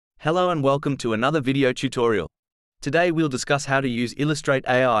Hello and welcome to another video tutorial. Today we'll discuss how to use Illustrate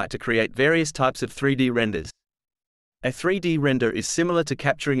AI to create various types of 3D renders. A 3D render is similar to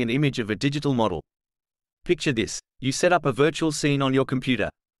capturing an image of a digital model. Picture this: you set up a virtual scene on your computer.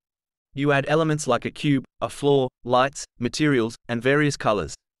 You add elements like a cube, a floor, lights, materials, and various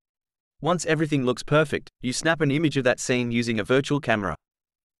colors. Once everything looks perfect, you snap an image of that scene using a virtual camera.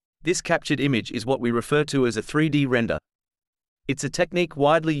 This captured image is what we refer to as a 3D render. It's a technique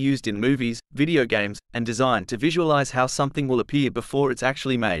widely used in movies, video games, and design to visualize how something will appear before it's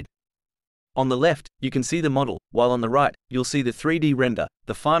actually made. On the left, you can see the model, while on the right, you'll see the 3D render,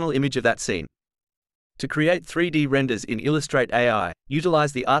 the final image of that scene. To create 3D renders in Illustrate AI,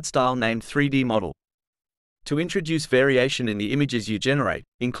 utilize the art style named 3D model. To introduce variation in the images you generate,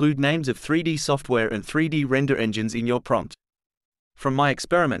 include names of 3D software and 3D render engines in your prompt. From my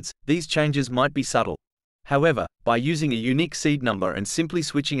experiments, these changes might be subtle. However, by using a unique seed number and simply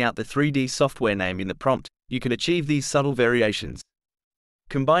switching out the 3D software name in the prompt, you can achieve these subtle variations.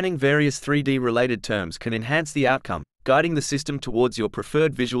 Combining various 3D related terms can enhance the outcome, guiding the system towards your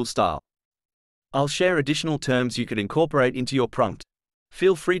preferred visual style. I'll share additional terms you can incorporate into your prompt.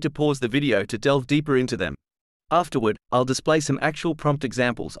 Feel free to pause the video to delve deeper into them. Afterward, I'll display some actual prompt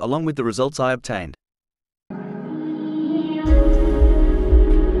examples along with the results I obtained.